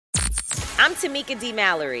I'm Tamika D.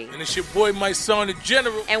 Mallory. And it's your boy, my son, the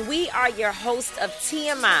General. And we are your hosts of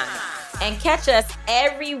TMI. And catch us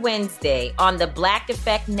every Wednesday on the Black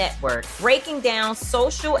Effect Network, breaking down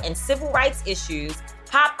social and civil rights issues,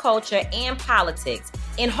 pop culture, and politics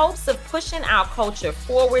in hopes of pushing our culture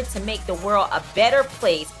forward to make the world a better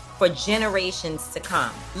place for generations to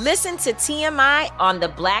come. Listen to TMI on the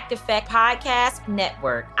Black Effect Podcast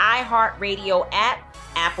Network, iHeartRadio app,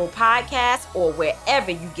 Apple Podcasts, or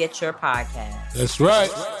wherever you get your podcasts. That's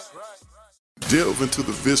right. Delve into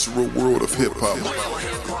the visceral world of hip-hop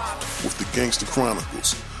with the Gangster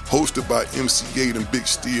Chronicles, hosted by MC Gate and Big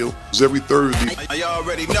Steel. Every Thursday, a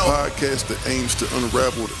podcast that aims to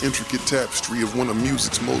unravel the intricate tapestry of one of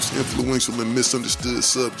music's most influential and misunderstood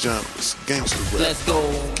subgenres, gangster rap. Let's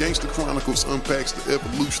go. Gangster Chronicles unpacks the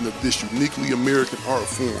evolution of this uniquely American art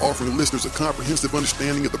form, offering listeners a comprehensive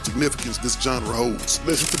understanding of the significance this genre holds.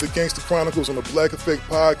 Listen to the Gangster Chronicles on the Black Effect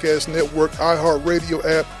Podcast Network, iHeartRadio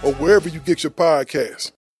app, or wherever you get your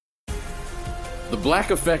podcasts. The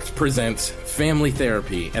Black Effect presents Family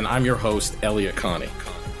Therapy, and I'm your host, Elliot Connie.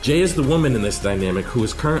 Jay is the woman in this dynamic who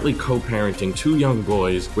is currently co-parenting 2 young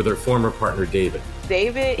boys with her former partner, David.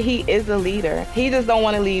 David, he is a leader. He just don't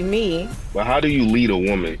want to leave me. But how do you lead a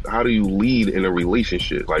woman? How do you lead in a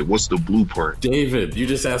relationship? Like, what's the blueprint? David, you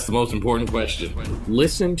just asked the most important question.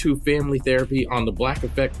 Listen to Family Therapy on the Black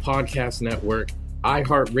Effect Podcast Network,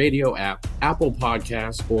 iHeartRadio app, Apple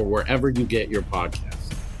Podcasts, or wherever you get your podcasts.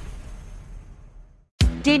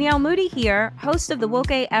 Danielle Moody here, host of the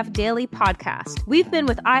Woke AF Daily podcast. We've been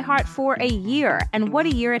with iHeart for a year, and what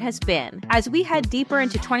a year it has been. As we head deeper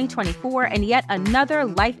into 2024 and yet another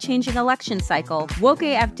life-changing election cycle, Woke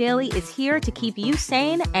AF Daily is here to keep you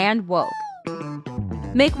sane and woke.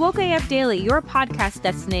 Make Woke AF Daily your podcast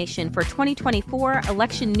destination for 2024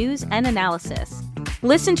 election news and analysis.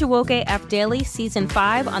 Listen to Woke AF Daily Season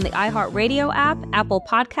 5 on the iHeartRadio app, Apple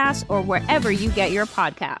Podcasts, or wherever you get your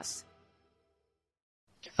podcasts.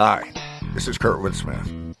 Hi, this is Kurtwood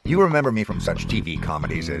Smith. You remember me from such TV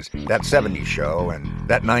comedies as That 70s Show and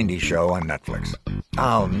That 90s Show on Netflix.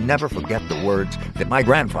 I'll never forget the words that my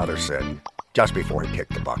grandfather said just before he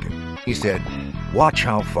kicked the bucket. He said, "Watch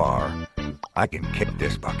how far I can kick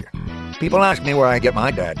this bucket." People ask me where I get my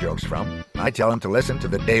dad jokes from. I tell them to listen to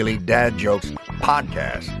the Daily Dad Jokes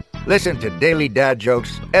podcast. Listen to Daily Dad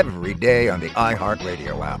Jokes every day on the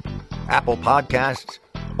iHeartRadio app, Apple Podcasts,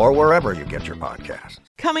 or wherever you get your podcasts.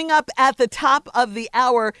 Coming up at the top of the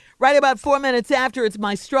hour, right about 4 minutes after, it's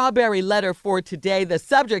my strawberry letter for today. The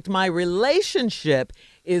subject, my relationship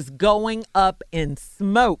is going up in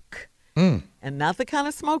smoke. And not the kind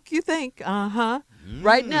of smoke you think.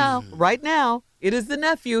 Right now, it is the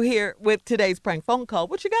nephew here with today's prank phone call.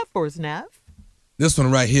 What you got for us, Nev? This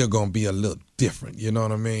one right here gonna be a little different, you know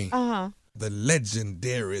what I mean? The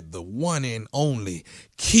legendary, the one and only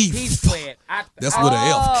Keith Sweat. That's with an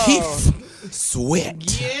F. Keith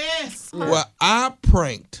Sweat. Yes. Well, I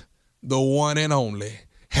pranked the one and only.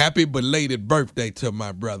 Happy belated birthday to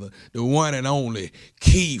my brother, the one and only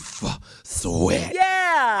Keith Sweat.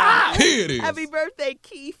 Yeah. Here it is. Happy birthday,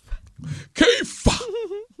 Keith. Keith.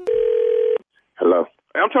 Hello.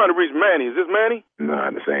 Hey, I'm trying to reach Manny. Is this Manny? Nah,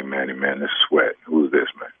 this ain't Manny, man. This is Sweat. Who's this,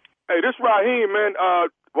 man? Hey, this Raheem, man.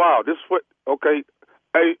 Wow, this Sweat. Okay.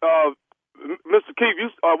 Hey, Mr. Keith,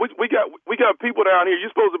 we got people down here. You're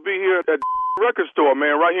supposed to be here at the record store,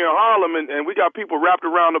 man, right here in Harlem, and we got people wrapped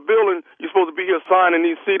around the building. You're supposed to be here signing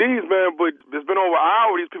these CDs, man, but it's been over an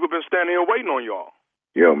hour. These people been standing here waiting on y'all.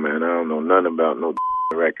 Yo, man, I don't know nothing about no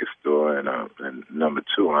record store, and number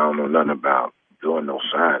two, I don't know nothing about doing no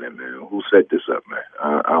signing, man. Who set this up, man?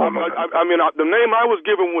 I don't know. The name I was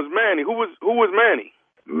given was Manny. Who was Manny?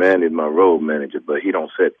 Manny's my road manager, but he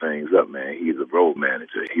don't set things up, man. He's a road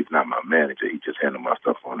manager. He's not my manager. He just handles my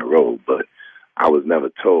stuff on the road. But I was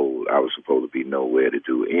never told I was supposed to be nowhere to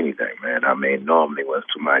do anything, man. I mean, normally when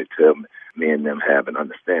somebody tell me and them have an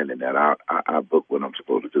understanding that I book what I'm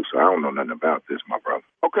supposed to do. So I don't know nothing about this, my brother.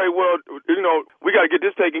 Okay, well, we got to get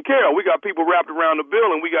this taken care of. We got people wrapped around the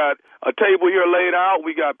building. We got a table here laid out.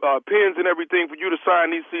 We got pens and everything for you to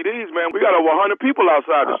sign these CDs, man. We got over 100 people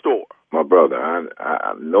outside the store. My brother,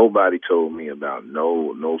 I nobody told me about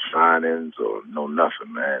no signings or no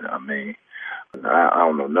nothing, man. I mean, I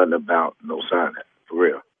don't know nothing about no signing, for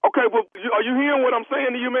real. Okay, well, are you hearing what I'm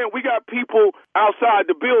saying to you, man? We got people outside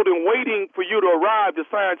the building waiting for you to arrive to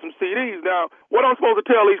sign some CDs. Now, what I'm supposed to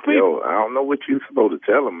tell these people? Yo, I don't know what you're supposed to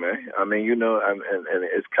tell them, man. I mean, you know, and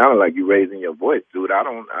it's kind of like you raising your voice, dude.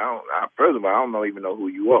 First of all, I don't even know who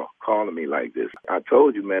you are calling me like this. I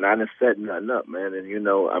told you, man, I didn't set nothing up, man. And, you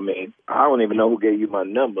know, I mean, I don't even know who gave you my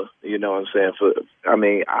number. You know what I'm saying?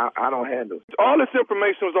 I don't handle it. All this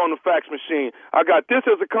information was on the fax machine. I got this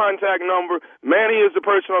as a contact number. Manny is the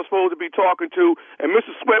person I'm supposed to be talking to, and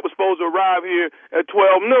Mr. Sweat was supposed to arrive here at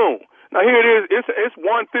 12 noon. Now here it is. It's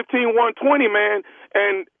 1:15, 1:20, man,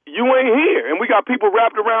 and you ain't here. And we got people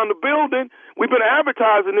wrapped around the building. We've been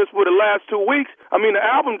advertising this for the last 2 weeks. I mean, the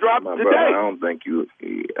album dropped today. Brother, I don't think you.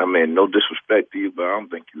 I mean, no disrespect to you, but I don't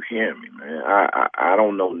think you hear me, man. I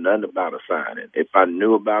don't know nothing about a signing. If I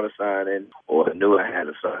knew about a signing or I knew I had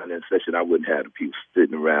a signing session, I wouldn't have the people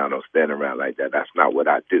sitting around or standing around like that. That's not what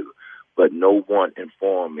I do. But no one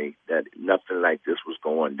informed me that nothing like this was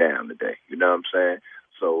going down today. You know what I'm saying?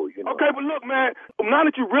 So, you know. Okay, but look, man, now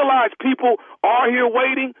that you realize people are here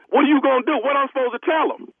waiting, what are you going to do? What am I supposed to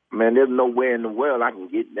tell them? Man, there's nowhere in the world I can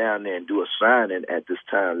get down there and do a signing at this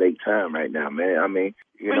time, late time right now, man. I mean,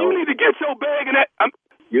 you know. You need to get your bag in that.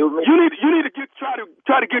 You need to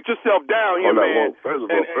try to get yourself down here, man. Well,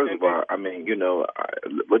 first of all, I mean, you know,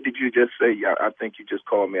 what did you just say? I think you just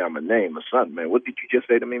called me out my name or something, man. What did you just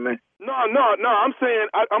say to me, man? No. I'm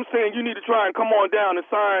saying you need to try and come on down and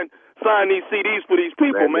sign these CDs for these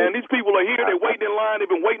people, man. These people are here. They're waiting in line. They've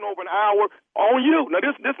been waiting over an hour on you. Now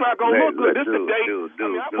this not gonna look good. This is the day.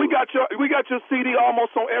 We got your CD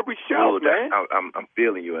almost on every shelf, man. I'm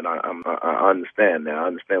feeling you, and I understand now. I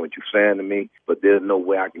understand what you're saying to me, but there's no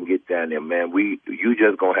way I can get down there, man. You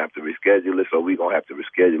just gonna have to reschedule this, or we gonna have to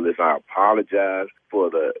reschedule this. I apologize for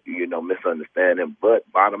the misunderstanding, but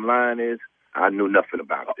bottom line is I knew nothing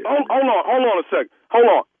about this. Hold on a second. Hold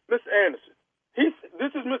on, Mr. Anderson.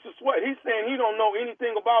 This is Mr. Sweat. He's saying he don't know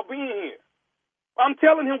anything about being here. I'm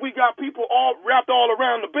telling him we got people all wrapped all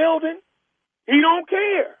around the building. He don't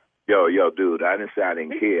care. Yo, dude, I didn't say I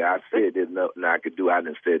didn't care. I said there's nothing I could do. I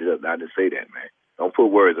didn't set it up. I didn't say that, man. Don't put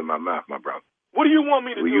words in my mouth, my brother. What do you want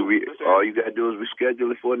me to do? All you got to do is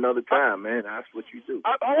reschedule it for another time, man. That's what you do.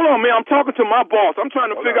 Hold on, man. I'm talking to my boss. I'm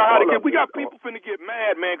trying to figure out how to get. We got people finna get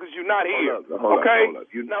mad, man, because you're not here. Hold up.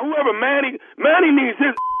 Now, whoever Manny needs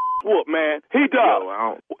his whoop, man. He does.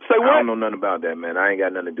 I don't know nothing about that, man. I ain't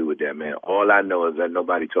got nothing to do with that, man. All I know is that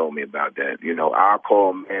nobody told me about that. You know, I'll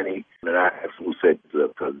call Manny and I ask who set this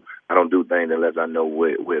up, because I don't do things unless I know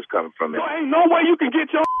where it's coming from. So ain't no way you can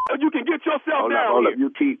get yourself down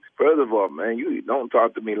here. First of all, man, you don't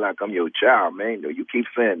talk to me like I'm your child, man. You keep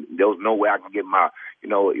saying there's no way I can get my,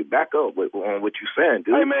 you back up on what you're saying,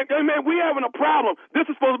 dude. Hey, man, we having a problem. This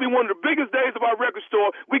is supposed to be one of the biggest days of our record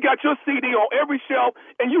store. We got your CD on every shelf,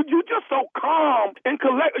 and you just so calm and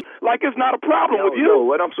collect, like it's not a problem with you. Yo,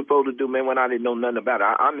 what I'm supposed to do, man, when I didn't know nothing about it,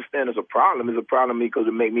 I understand it's a problem. It's a problem to me because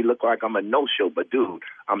it make me look like I'm a no-show. But, dude,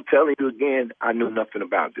 I'm telling you again, I knew nothing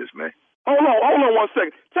about this, man. Hold on 1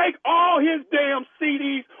 second. Take all his damn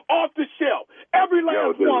CDs off the shelf. Every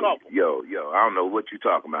last one of them. Yo, I don't know what you're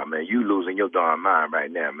talking about, man. You losing your darn mind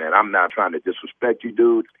right now, man. I'm not trying to disrespect you,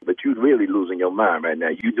 dude, but you really losing your mind right now.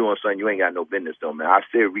 You doing something you ain't got no business doing, man. I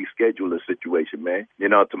said reschedule the situation, man.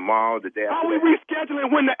 Tomorrow, the day after. How we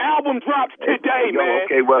rescheduling when the album drops today, man?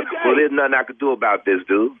 Okay, well, there's nothing I could do about this,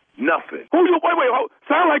 dude. Nothing. Wait.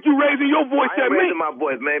 Sound like you raising your voice at me. I'm raising my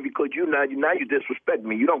voice, man, because you disrespect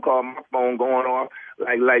me. You don't call my phone going off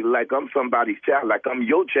like I'm somebody's child, like I'm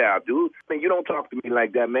your child, dude. I mean, you don't talk to me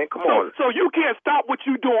like that, man. Come on. So you can't stop what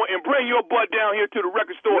you doing and bring your butt down here to the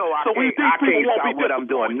record store. No, I can't stop what I'm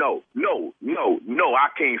doing. No, I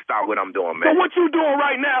can't stop what I'm doing, man. So what you doing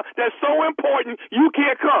right now that's so important, you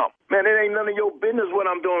can't come. Man, it ain't none of your business what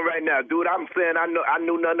I'm doing right now, dude. I'm saying I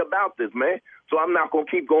knew nothing about this, man. So I'm not gonna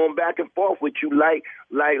keep going back and forth with you like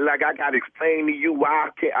I gotta explain to you why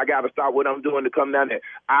I gotta stop what I'm doing to come down there.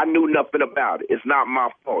 I knew nothing about it. It's not my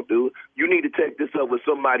fault, dude. You need to take this up with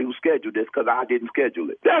somebody who scheduled this, because I didn't schedule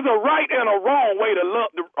it. There's a right and a wrong way to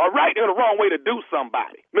look, a right and a wrong way to do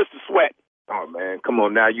somebody, Mr. Sweat. Oh, man, come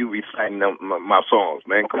on now. You reciting my songs,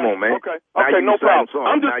 man. Come on, man. Okay, no problem.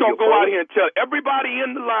 I'm just going to go out here and tell everybody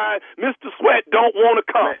in the line, Mr. Sweat don't want to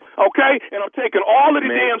come, okay? And I'm taking all of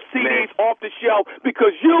the damn CDs off the shelf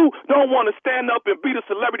because you don't want to stand up and be the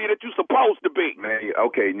celebrity that you're supposed to be. Man,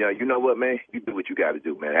 okay, now, you know what, man? You do what you got to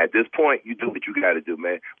do, man. At this point, you do what you got to do,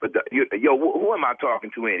 man. But, who am I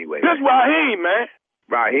talking to anyway? This Raheem, man.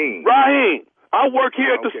 Raheem. I work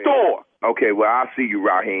here at the store. Okay, well, I'll see you,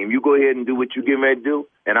 Raheem. You go ahead and do what you getting ready to do,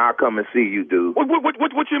 and I'll come and see you, dude. What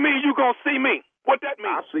you mean you gonna see me? What that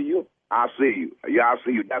mean? I'll see you. I'll see you. Yeah, I'll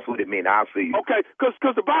see you. That's what it means. I'll see you. Okay, because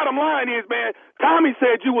the bottom line is, man, Tommy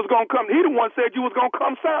said you was going to come. He the one said you was going to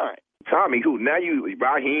come sign. Tommy who? Now you,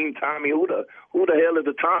 Raheem, Tommy, who the hell is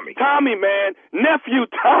the Tommy? Tommy, man, nephew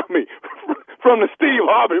Tommy from the Steve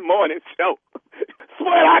Harvey Morning Show.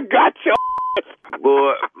 Swear I got your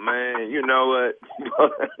boy, man, you know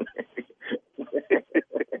what?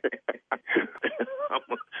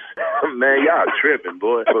 Man, y'all tripping,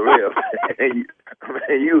 boy, for real.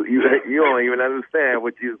 Man, you don't even understand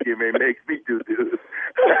what you getting ready to make me do, dude.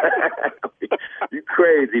 You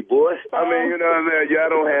crazy, boy. I mean, you know what I'm saying? Y'all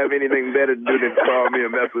don't have anything better to do than call me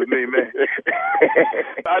and mess with me, man.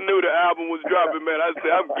 I knew the album was dropping, man. I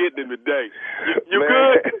said, I'm getting it today. You man,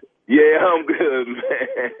 good? Yeah, I'm good,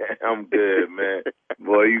 man. I'm good, man.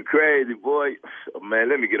 Boy, you crazy, boy. Oh, man,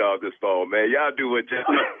 let me get off this phone, man. Y'all do what y'all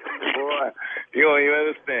boy, you don't even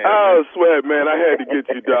understand. Oh, swear, man, I had to get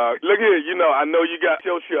you, dog. Look here, you know, I know you got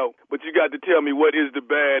your show, but you got to tell me what is the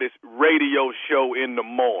baddest radio show in the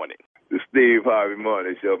morning. The Steve Harvey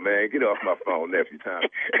Morning Show, man. Get off my phone, nephew Tommy.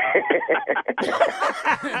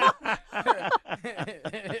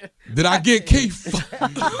 Did I get Keith? You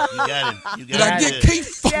got it. Did I get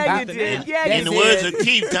Keith? Yeah, you did. Yeah, you In the words of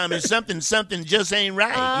Keith, Tommy, something just ain't right.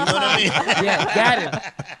 You know what I mean? Yeah, got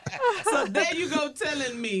it. So there you go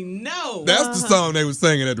telling me no. That's the song they were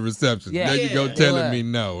singing at the reception. Yeah. There you go telling me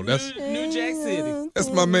no. That's New Jack City. That's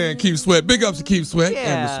my man Keith Sweat. Big ups to Keith Sweat Yeah,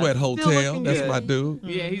 and the Sweat Hotel. That's good. my dude.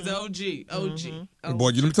 Yeah, he's OG. Boy,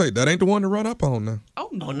 you let me tell you, that ain't the one to run up on now. Oh,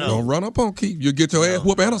 no. Don't run up on Keith. You'll get your ass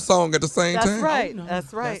whooped and a song at the same That's time. right. Oh, no.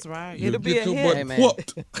 That's right. That's right. You'll It'll be get a your hit. butt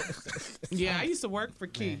whooped. Yeah, I used to work for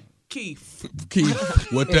Keith. Keith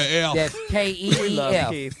with the L. That's K-E-E-F.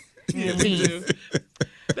 Keith. Yeah, we do.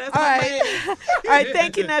 That's All my right. man. All right.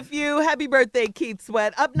 Thank you, nephew. Happy birthday, Keith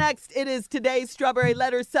Sweat. Up next, it is today's Strawberry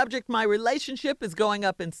Letter. Subject, my relationship is going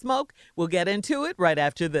up in smoke. We'll get into it right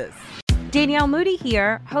after this. Danielle Moody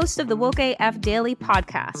here, host of the Woke AF Daily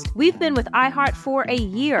podcast. We've been with iHeart for a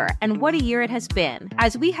year, and what a year it has been.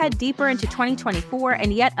 As we head deeper into 2024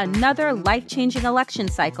 and yet another life-changing election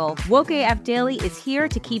cycle, Woke AF Daily is here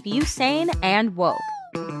to keep you sane and woke.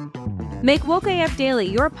 Make Woke AF Daily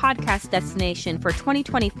your podcast destination for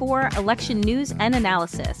 2024 election news and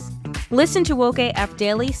analysis. Listen to Woke AF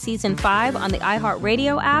Daily Season 5 on the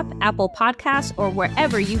iHeartRadio app, Apple Podcasts, or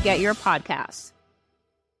wherever you get your podcasts.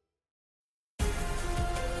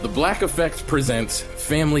 The Black Effect presents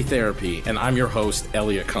Family Therapy, and I'm your host,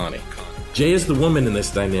 Elliot Connie. Jay is the woman in this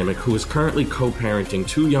dynamic who is currently co-parenting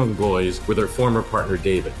 2 young boys with her former partner,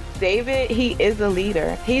 David. David, he is a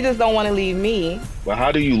leader. He just don't want to leave me. But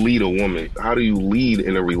how do you lead a woman? How do you lead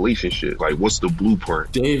in a relationship? Like, what's the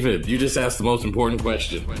blueprint? David, you just asked the most important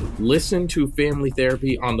question. Listen to Family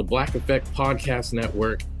Therapy on the Black Effect Podcast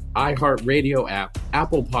Network, iHeartRadio app,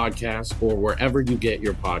 Apple Podcasts, or wherever you get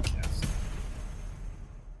your podcasts.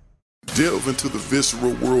 Delve into the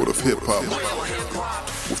visceral world of hip-hop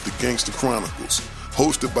with the Gangster Chronicles,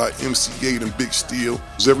 hosted by MC8 and Big Steel.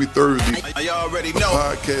 Every Thursday, a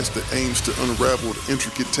podcast that aims to unravel the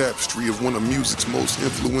intricate tapestry of one of music's most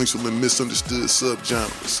influential and misunderstood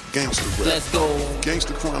subgenres, gangster rap. Let's go.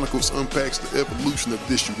 Gangster Chronicles unpacks the evolution of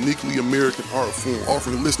this uniquely American art form,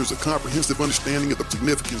 offering listeners a comprehensive understanding of the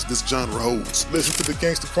significance this genre holds. Listen to the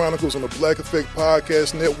Gangster Chronicles on the Black Effect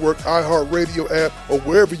Podcast Network, iHeartRadio app, or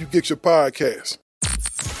wherever you get your podcasts.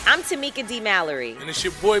 I'm Tamika D. Mallory. And it's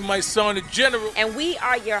your boy, my son, the General. And we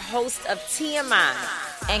are your hosts of TMI.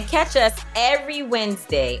 And catch us every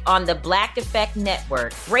Wednesday on the Black Effect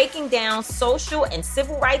Network, breaking down social and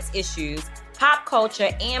civil rights issues, pop culture,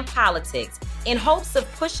 and politics in hopes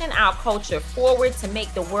of pushing our culture forward to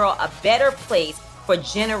make the world a better place for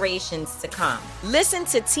generations to come. Listen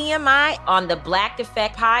to TMI on the Black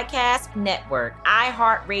Effect Podcast Network,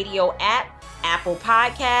 iHeartRadio app, Apple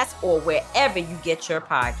Podcasts, or wherever you get your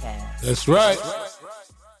podcasts. That's right.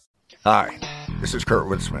 Hi, this is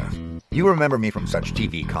Kurtwood Smith. You remember me from such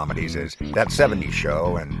TV comedies as That 70s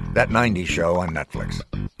Show and That 90s Show on Netflix.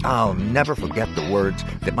 I'll never forget the words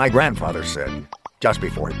that my grandfather said just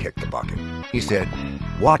before he kicked the bucket. He said,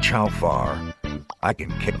 "Watch how far I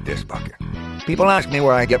can kick this bucket." People ask me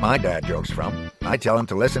where I get my dad jokes from. I tell them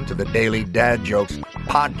to listen to the Daily Dad Jokes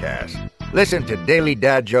podcast. Listen to Daily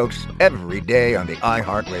Dad Jokes every day on the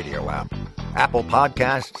iHeartRadio app, Apple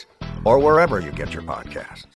Podcasts, or wherever you get your podcasts.